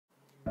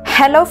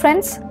Hello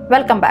friends,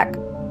 welcome back.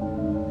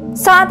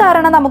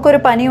 സാധാരണ നമുക്കൊരു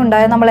പനി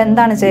ഉണ്ടായാൽ നമ്മൾ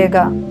എന്താണ് ചെയ്യുക?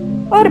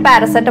 ഒരു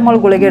പാരസെറ്റമോൾ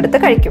ഗുളിക എടുത്ത്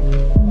കഴിക്കും.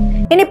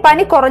 ഇനി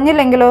പനി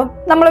കുറഞ്ഞില്ലെങ്കിലോ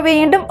നമ്മൾ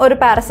വീണ്ടും ഒരു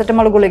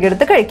പാരസെറ്റമോൾ ഗുളിക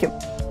എടുത്ത് കഴിക്കും.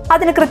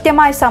 അതിന്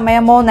കൃത്യമായ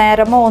സമയമോ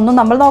നേരമോ ഒന്നും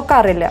നമ്മൾ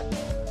നോക്കാറില്ല.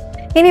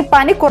 ഇനി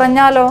പനി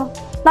കുറഞ്ഞാലോ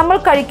നമ്മൾ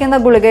കഴിക്കുന്ന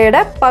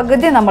ഗുളികയുടെ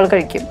പകുതി നമ്മൾ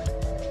കഴിക്കും.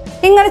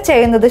 ഇങ്ങനെ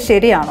ചെയ്യുന്നത്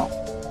ശരിയാണോ?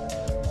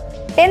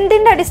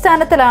 എന്തിൻ്റെ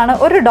അടിസ്ഥാനത്തിലാണ്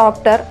ഒരു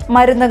ഡോക്ടർ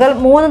മരുന്നുകൾ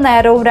 3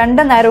 നേരവും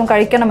 2 നേരവും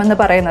കഴിക്കണമെന്ന്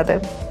പറയുന്നത്?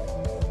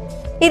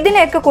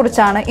 ഇതിനെയൊക്കെ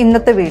കുറിച്ചാണ്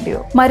ഇന്നത്തെ വീഡിയോ.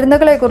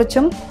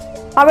 മരുന്നുകളെക്കുറിച്ചും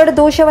അവയുടെ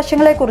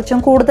ദൂഷ്യവശങ്ങളെക്കുറിച്ചും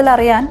കൂടുതൽ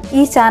അറിയാൻ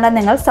ഈ ചാനൽ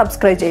നിങ്ങൾ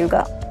സബ്സ്ക്രൈബ് ചെയ്യുക.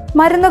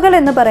 മരുന്നുകൾ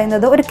എന്ന്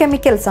പറയുന്നത് ഒരു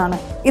കെമിക്കൽസ് ആണ്.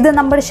 ഇത്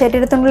നമ്മുടെ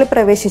ശരീരത്തിനുള്ളിൽ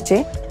പ്രവേശിച്ച്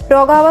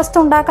രോഗാവസ്ഥ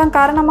ഉണ്ടാക്കാൻ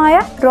കാരണമായ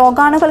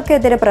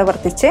രോഗാണുക്കൾക്കെതിരെ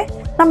പ്രവർത്തിച്ച്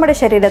നമ്മുടെ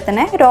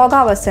ശരീരത്തിനെ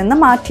രോഗാവസ്ഥയിൽ നിന്ന്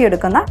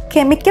മാറ്റിയെടുക്കുന്ന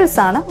കെമിക്കൽസ്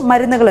ആണ്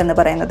മരുന്നുകൾ എന്ന്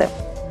പറയുന്നത്.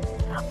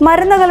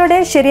 മരുന്നുകളുടെ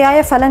ശരിയായ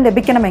ഫലം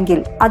ലഭിക്കണമെങ്കിൽ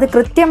അത്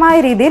കൃത്യമായ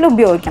രീതിയിൽ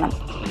ഉപയോഗിക്കണം.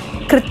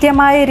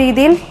 കൃത്യമായ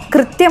രീതിയിൽ,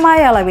 കൃത്യമായ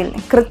അളവിൽ,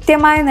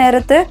 കൃത്യമായ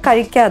നേരത്ത്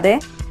കഴിക്കാതെ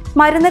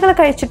മരുന്നുകൾ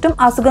കഴിച്ചിട്ടും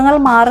അസുഖങ്ങൾ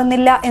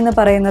മാറുന്നില്ല എന്ന്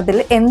പറയുന്നതിൽ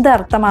എന്ത്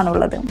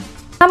അർത്ഥമാണുള്ളത്?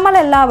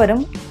 നമ്മളെല്ലാവരും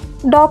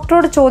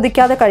ഡോക്ടറോട്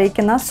ചോദിക്കാതെ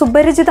കഴിക്കുന്ന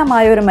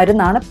സുപരിചിതമായ ഒരു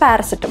മരുന്നാണ്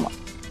പാരസെറ്റമോൾ.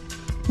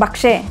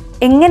 പക്ഷേ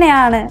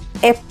എങ്ങനെയാണ്,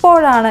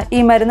 എപ്പോഴാണ്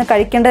ഈ മരുന്ന്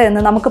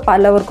കഴിക്കേണ്ടതെന്ന് നമുക്ക്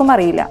പലവർക്കും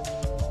അറിയില്ല.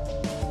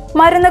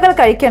 മരുന്നുകൾ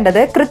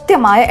കഴിക്കേണ്ടത്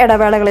കൃത്യമായ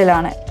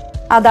ഇടവേളകളിലാണ്.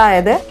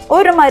 അതായത്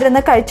ഒരു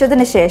മരുന്ന്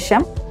കഴിച്ചതിന്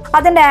ശേഷം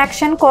അതിൻ്റെ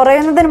ആക്ഷൻ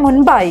കുറയുന്നതിന്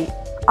മുൻപായി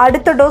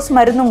അടുത്ത ഡോസ്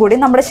മരുന്നും കൂടി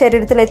നമ്മുടെ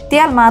ശരീരത്തിൽ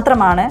എത്തിയാൽ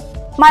മാത്രമാണ്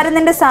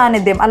മരുന്നിൻ്റെ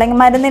സാന്നിധ്യം അല്ലെങ്കിൽ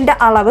മരുന്നിൻ്റെ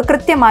അളവ്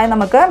കൃത്യമായി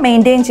നമുക്ക്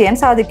മെയിൻറ്റെയിൻ ചെയ്യാൻ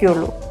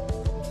സാധിക്കുകയുള്ളൂ.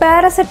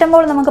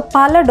 പാരസെറ്റമോൾ നമുക്ക്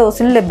പല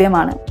ഡോസിലും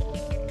ലഭ്യമാണ്.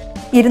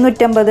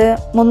 250,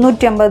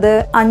 350,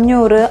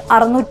 500,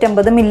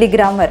 650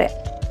 മില്ലിഗ്രാം വരെ.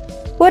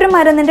 ഒരു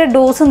മരുന്നിൻ്റെ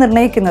ഡോസ്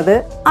നിർണ്ണയിക്കുന്നത്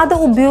അത്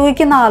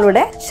ഉപയോഗിക്കുന്ന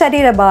ആളുടെ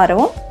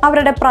ശരീരഭാരവും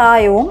അവരുടെ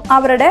പ്രായവും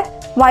അവരുടെ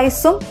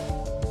വയസ്സും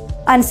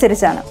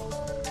അനുസരിച്ചാണ്.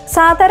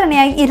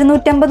 സാധാരണയായി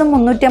 250,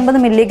 350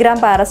 മില്ലിഗ്രാം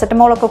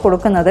പാരസെറ്റമോൾ ഒക്കെ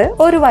കൊടുക്കുന്നത്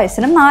 1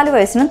 വയസ്സിനും 4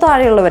 വയസ്സിനും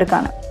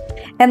താഴെയുള്ളവർക്കാണ്.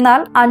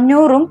 എന്നാൽ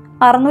 500ഉം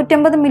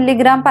 650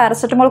 മില്ലിഗ്രാം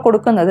പാരസെറ്റമോൾ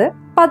കൊടുക്കുന്നത്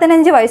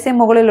 15 വയസ്സിന്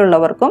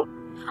മുകളിലുള്ളവർക്കും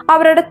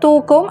അവരുടെ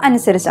തൂക്കവും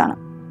അനുസരിച്ചാണ്.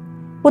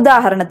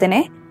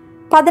 ഉദാഹരണത്തിന്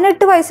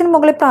 18 വയസ്സിന്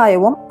മുകളിൽ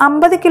പ്രായവും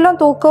 50 കിലോ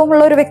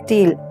തൂക്കവുമുള്ള ഒരു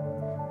വ്യക്തിയിൽ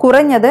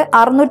കുറഞ്ഞത്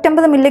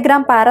 650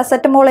 മില്ലിഗ്രാം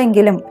പാരസെറ്റമോൾ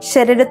എങ്കിലും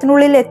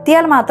ശരീരത്തിനുള്ളിൽ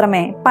എത്തിയാൽ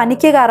മാത്രമേ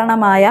പനിക്ക്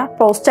കാരണമായ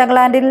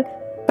പ്രോസ്റ്റാഗ്ലാൻഡിൽ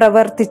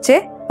പ്രവർത്തിച്ച്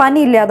പനി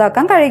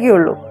ഇല്ലാതാക്കാൻ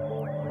കഴിയുകയുള്ളൂ.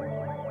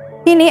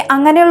 ഇനി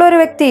അങ്ങനെയുള്ള ഒരു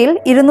വ്യക്തിയിൽ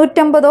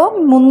 250,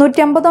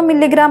 350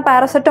 മില്ലിഗ്രാം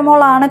പാരസെറ്റമോൾ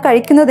ആണ്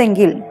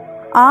കഴിക്കുന്നതെങ്കിൽ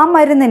ആ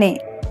മരുന്നിനെ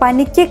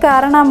പനിക്ക്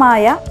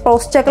കാരണമായ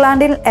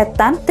പ്രോസ്റ്റാഗ്ലാൻഡിൽ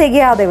എത്താൻ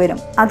തികയാതെ വരും.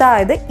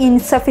 അതായത്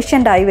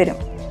ഇൻസഫിഷ്യൻ്റ് ആയി വരും.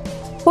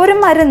 ഒരു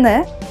മരുന്ന്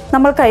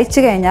നമ്മൾ കഴിച്ചു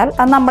കഴിഞ്ഞാൽ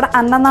അത് നമ്മുടെ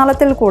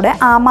അന്നനാളത്തിൽ കൂടെ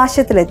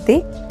ആമാശയത്തിലെത്തി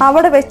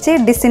അവിടെ വെച്ച്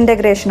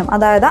ഡിസിൻറ്റഗ്രേഷനും,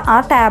 അതായത് ആ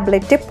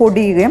ടാബ്ലറ്റ്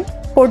പൊടിയുകയും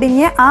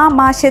പൊടിഞ്ഞ് ആ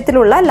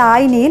ആമാശയത്തിലുള്ള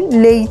ലായനിയിൽ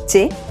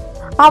ലയിച്ച്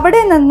അവിടെ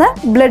നിന്ന്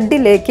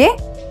ബ്ലഡിലേക്ക്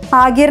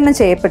ആഗിരണം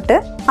ചെയ്യപ്പെട്ട്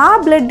ആ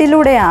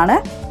ബ്ലഡിലൂടെയാണ്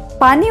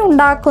പനി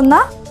ഉണ്ടാക്കുന്ന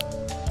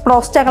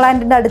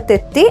പ്രോസ്റ്റാഗ്ലാൻഡിൻ്റെ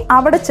അടുത്തെത്തി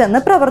അവിടെ ചെന്ന്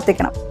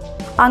പ്രവർത്തിക്കണം.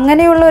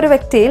 അങ്ങനെയുള്ള ഒരു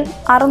വ്യക്തിയിൽ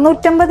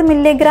 650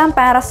 മില്ലിഗ്രാം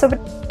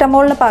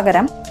പാരസെറ്റമോളിന്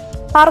പകരം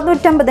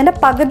 650ൻ്റെ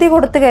പകുതി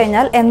കൊടുത്തു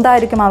കഴിഞ്ഞാൽ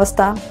എന്തായിരിക്കും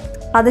അവസ്ഥ?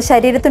 അത്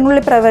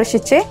ശരീരത്തിനുള്ളിൽ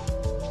പ്രവേശിച്ച്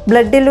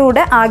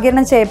ബ്ലഡിലൂടെ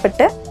ആഗിരണം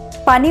ചെയ്യപ്പെട്ട്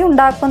പനി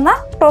ഉണ്ടാക്കുന്ന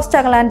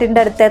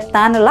പ്രോസ്റ്റാഗ്ലാൻഡിൻ്റെ അടുത്ത്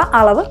എത്താനുള്ള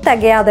അളവ്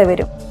തികയാതെ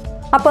വരും.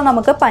 അപ്പോൾ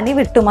നമുക്ക് പനി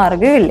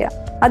വിട്ടുമാറുകയില്ല.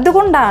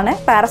 അതുകൊണ്ടാണ്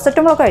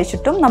പാരസെറ്റമോൾ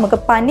കഴിച്ചിട്ടും നമുക്ക്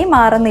പനി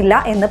മാറുന്നില്ല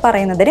എന്ന്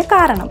പറയുന്നതിന്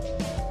കാരണം.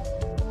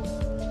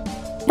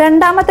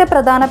 രണ്ടാമത്തെ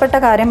പ്രധാനപ്പെട്ട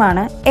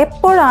കാര്യമാണ്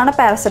എപ്പോഴാണ്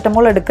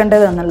പാരസെറ്റമോൾ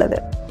എടുക്കേണ്ടത് എന്നുള്ളത്.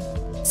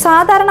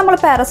 സാധാരണ നമ്മൾ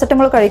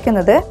പാരസെറ്റമോൾ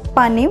കഴിക്കുന്നത്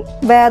പനിയും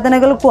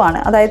വേദനകൾക്കുമാണ്.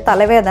 അതായത്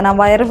തലവേദന,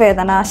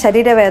 വയറുവേദന,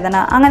 ശരീരവേദന,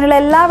 അങ്ങനെയുള്ള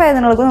എല്ലാ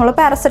വേദനകൾക്കും നമ്മൾ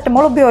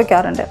പാരസെറ്റമോൾ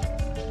ഉപയോഗിക്കാറുണ്ട്.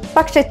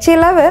 പക്ഷെ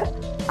ചിലവർ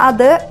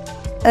അത്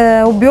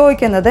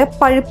ഉപയോഗിക്കുന്നത്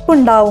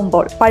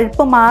പഴുപ്പുണ്ടാവുമ്പോൾ,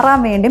 പഴുപ്പ്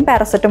മാറാൻ വേണ്ടിയും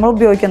പാരസെറ്റമോൾ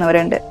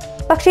ഉപയോഗിക്കുന്നവരുണ്ട്.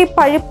 പക്ഷേ ഈ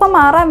പഴുപ്പ്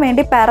മാറാൻ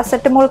വേണ്ടി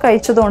പാരസെറ്റമോൾ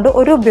കഴിച്ചതുകൊണ്ട്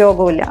ഒരു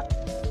ഉപയോഗവുമില്ല.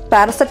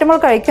 പാരസെറ്റമോൾ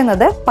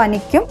കഴിക്കുന്നത്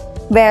പനിക്കും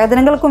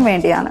വേദനകൾക്കും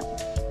വേണ്ടിയാണ്.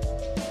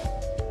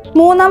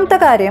 മൂന്നാമത്തെ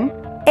കാര്യം,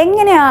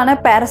 എങ്ങനെയാണ്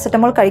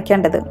പാരസെറ്റമോൾ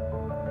കഴിക്കേണ്ടത്?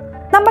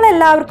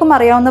 നമ്മളെല്ലാവർക്കും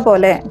അറിയാവുന്ന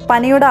പോലെ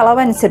പനിയുടെ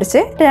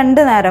അളവനുസരിച്ച്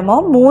 2 നേരമോ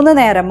 3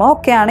 നേരമോ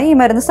ഒക്കെയാണ് ഈ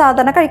മരുന്ന്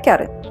സാധാരണ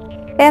കഴിക്കാറ്.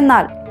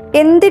 എന്നാൽ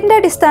എന്തിൻ്റെ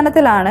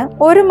അടിസ്ഥാനത്തിലാണ്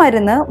ഒരു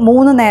മരുന്ന്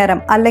 3 നേരം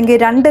അല്ലെങ്കിൽ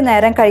 2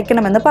 നേരം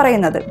കഴിക്കണമെന്ന്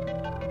പറയുന്നത്?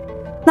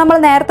 നമ്മൾ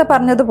നേരത്തെ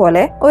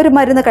പറഞ്ഞതുപോലെ ഒരു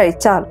മരുന്ന്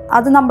കഴിച്ചാൽ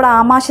അത് നമ്മുടെ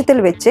ആമാശയത്തിൽ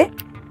വെച്ച്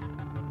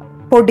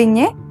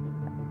പൊടിഞ്ഞ്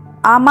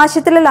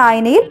ആമാശയത്തിലെ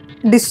ലായനിയിൽ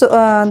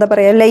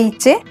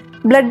ലയിച്ച്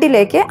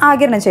ബ്ലഡിലേക്ക്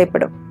ആഗിരണം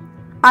ചെയ്യപ്പെടും.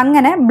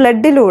 അങ്ങനെ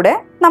ബ്ലഡിലൂടെ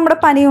നമ്മുടെ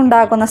പനി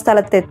ഉണ്ടാകുന്ന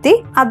സ്ഥലത്തെത്തി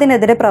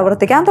അതിനെതിരെ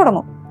പ്രവർത്തിക്കാൻ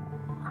തുടങ്ങും.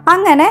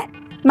 അങ്ങനെ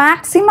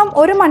മാക്സിമം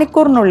 1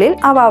 മണിക്കൂറിനുള്ളിൽ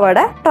അവ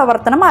അവിടെ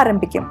പ്രവർത്തനം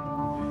ആരംഭിക്കും.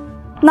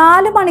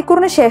 4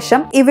 മണിക്കൂറിന്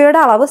ശേഷം ഇവയുടെ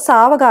അളവ്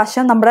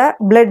സാവകാശം നമ്മുടെ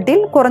ബ്ലഡിൽ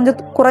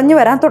കുറഞ്ഞു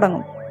വരാൻ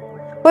തുടങ്ങും.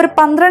 ഒരു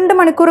 12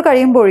 മണിക്കൂർ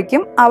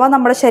കഴിയുമ്പോഴേക്കും അവ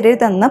നമ്മുടെ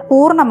ശരീരത്തിൽ നിന്ന്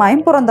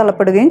പൂർണ്ണമായും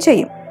പുറന്തള്ളപ്പെടുകയും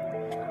ചെയ്യും.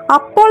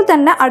 അപ്പോൾ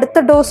തന്നെ അടുത്ത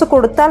ഡോസ്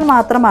കൊടുത്താൽ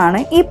മാത്രമാണ്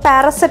ഈ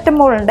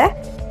പാരസെറ്റമോളിൻ്റെ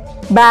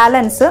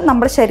ബാലൻസ്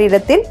നമ്മുടെ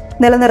ശരീരത്തിൽ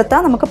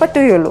നിലനിർത്താൻ നമുക്ക്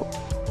പറ്റുകയുള്ളൂ.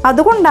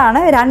 അതുകൊണ്ടാണ്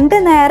 2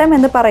 നേരം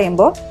എന്ന്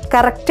പറയുമ്പോൾ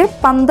കറക്റ്റ്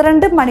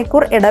 12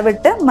 മണിക്കൂർ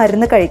ഇടവിട്ട്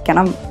മരുന്ന്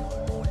കഴിക്കണം.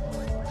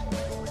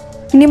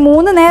 ഇനി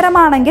 3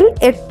 നേരമാണെങ്കിൽ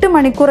 8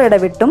 മണിക്കൂർ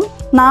ഇടവിട്ടും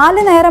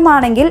 4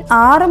 നേരമാണെങ്കിൽ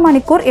 6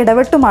 മണിക്കൂർ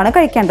ഇടവിട്ടുമാണ്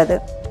കഴിക്കേണ്ടത്.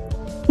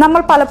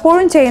 നമ്മൾ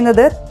പലപ്പോഴും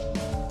ചെയ്യുന്നത്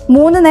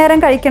 3 നേരം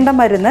കഴിക്കേണ്ട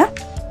മരുന്ന്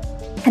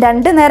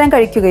 2 നേരം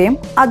കഴിക്കുകയും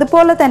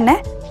അതുപോലെ തന്നെ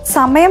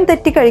സമയം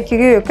തെറ്റി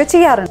കഴിക്കുകയും ഒക്കെ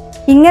ചെയ്യാറുണ്ട്.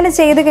 ഇങ്ങനെ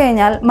ചെയ്തു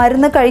കഴിഞ്ഞാൽ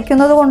മരുന്ന്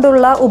കഴിക്കുന്നത്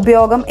കൊണ്ടുള്ള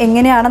ഉപയോഗം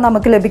എങ്ങനെയാണ്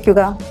നമുക്ക്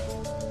ലഭിക്കുക?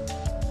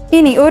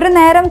 ഇനി 1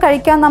 നേരം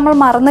കഴിക്കാൻ നമ്മൾ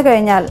മറന്നു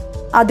കഴിഞ്ഞാൽ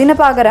അതിന്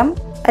പകരം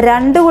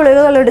 2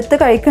 ഗുളികകൾ എടുത്ത്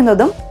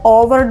കഴിക്കുന്നതും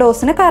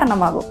ഓവർഡോസിന്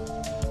കാരണമാകും.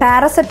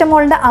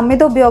 പാരസെറ്റമോളിന്റെ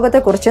അമിത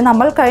ഉപയോഗത്തെക്കുറിച്ച്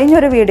നമ്മൾ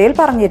കഴിഞ്ഞൊരു വീഡിയോയിൽ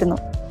പറഞ്ഞിരുന്നു.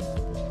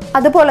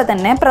 അതുപോലെ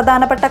തന്നെ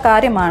പ്രധാനപ്പെട്ട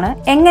കാര്യമാണ്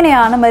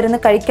എങ്ങനെയാണ് മരുന്ന്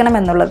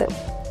കഴിക്കണമെന്നുള്ളത്.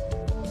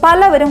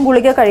 പലവരും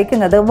ഗുളിക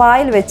കഴിക്കുന്നത്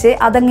വായിൽ വെച്ച്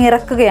അതങ്ങ്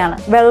ഇറക്കുകയാണ്,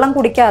 വെള്ളം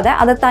കുടിക്കാതെ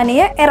അത്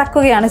തനിയെ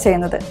ഇറക്കുകയാണ്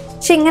ചെയ്യുന്നത്.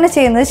 പക്ഷെ ഇങ്ങനെ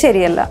ചെയ്യുന്നത്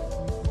ശരിയല്ല.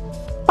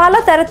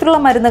 പലതരത്തിലുള്ള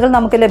മരുന്നുകൾ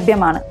നമുക്ക്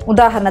ലഭ്യമാണ്.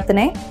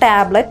 ഉദാഹരണത്തിന്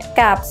ടാബ്ലറ്റ്,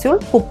 ക്യാപ്സ്യൂൾ,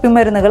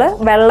 കുപ്പിമരുന്നുകൾ,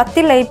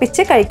 വെള്ളത്തിൽ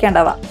ലയിപ്പിച്ച്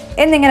കഴിക്കേണ്ടവ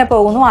എന്നിങ്ങനെ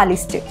പോകുന്നു ആ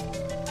ലിസ്റ്റ്.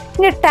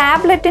 ഇനി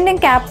ടാബ്ലറ്റിൻ്റെയും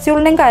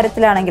ക്യാപ്സ്യൂളിൻ്റെയും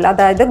കാര്യത്തിലാണെങ്കിൽ,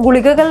 അതായത്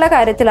ഗുളികകളുടെ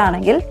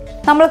കാര്യത്തിലാണെങ്കിൽ,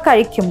 നമ്മൾ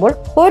കഴിക്കുമ്പോൾ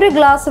 1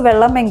 ഗ്ലാസ്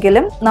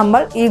വെള്ളമെങ്കിലും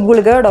നമ്മൾ ഈ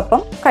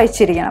ഗുളികയോടൊപ്പം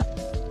കഴിച്ചിരിക്കണം.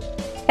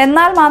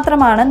 എന്നാൽ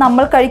മാത്രമാണ്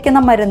നമ്മൾ കഴിക്കുന്ന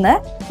മരുന്ന്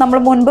നമ്മൾ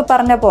മുൻപ്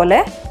പറഞ്ഞ പോലെ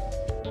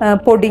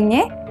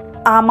പൊടിഞ്ഞ്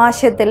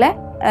ആമാശയത്തിലെ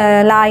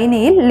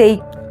ലായനിയിൽ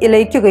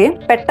ലയിക്കുകയും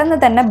പെട്ടെന്ന്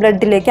തന്നെ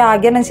ബ്ലഡിലേക്ക്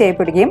ആഗിരണം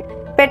ചെയ്യപ്പെടുകയും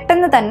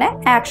പെട്ടെന്ന് തന്നെ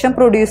ആക്ഷൻ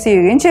പ്രൊഡ്യൂസ്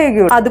ചെയ്യുകയും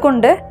ചെയ്യുകയുള്ളൂ.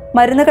 അതുകൊണ്ട്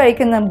മരുന്ന്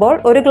കഴിക്കുമ്പോൾ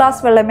 1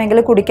 ഗ്ലാസ്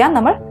വെള്ളമെങ്കിലും കുടിക്കാൻ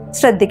നമ്മൾ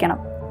ശ്രദ്ധിക്കണം.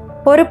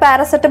 ഒരു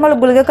പാരസെറ്റമോൾ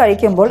ഗുളിക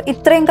കഴിക്കുമ്പോൾ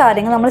ഇത്രയും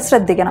കാര്യങ്ങൾ നമ്മൾ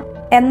ശ്രദ്ധിക്കണം.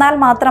 എന്നാൽ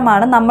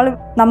മാത്രമാണ്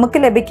നമുക്ക്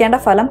ലഭിക്കേണ്ട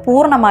ഫലം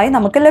പൂർണ്ണമായി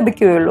നമുക്ക്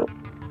ലഭിക്കുകയുള്ളൂ.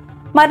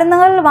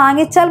 മരുന്നുകൾ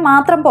വാങ്ങിച്ചാൽ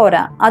മാത്രം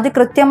പോരാ, അത്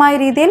കൃത്യമായ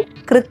രീതിയിൽ,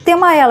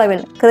 കൃത്യമായ അളവിൽ,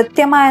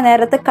 കൃത്യമായ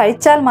നേരത്ത്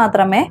കഴിച്ചാൽ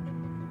മാത്രമേ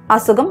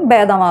അസുഖം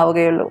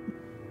ഭേദമാവുകയുള്ളൂ.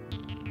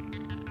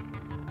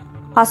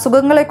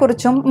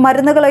 അസുഖങ്ങളെക്കുറിച്ചും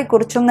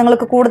മരുന്നുകളെക്കുറിച്ചും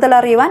നിങ്ങൾക്ക് കൂടുതൽ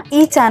അറിയുവാൻ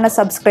ഈ ചാനൽ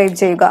സബ്സ്ക്രൈബ്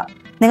ചെയ്യുക.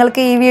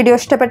 നിങ്ങൾക്ക് ഈ വീഡിയോ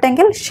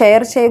ഇഷ്ടപ്പെട്ടെങ്കിൽ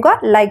ഷെയർ ചെയ്യുക,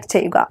 ലൈക്ക്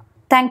ചെയ്യുക.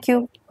 താങ്ക്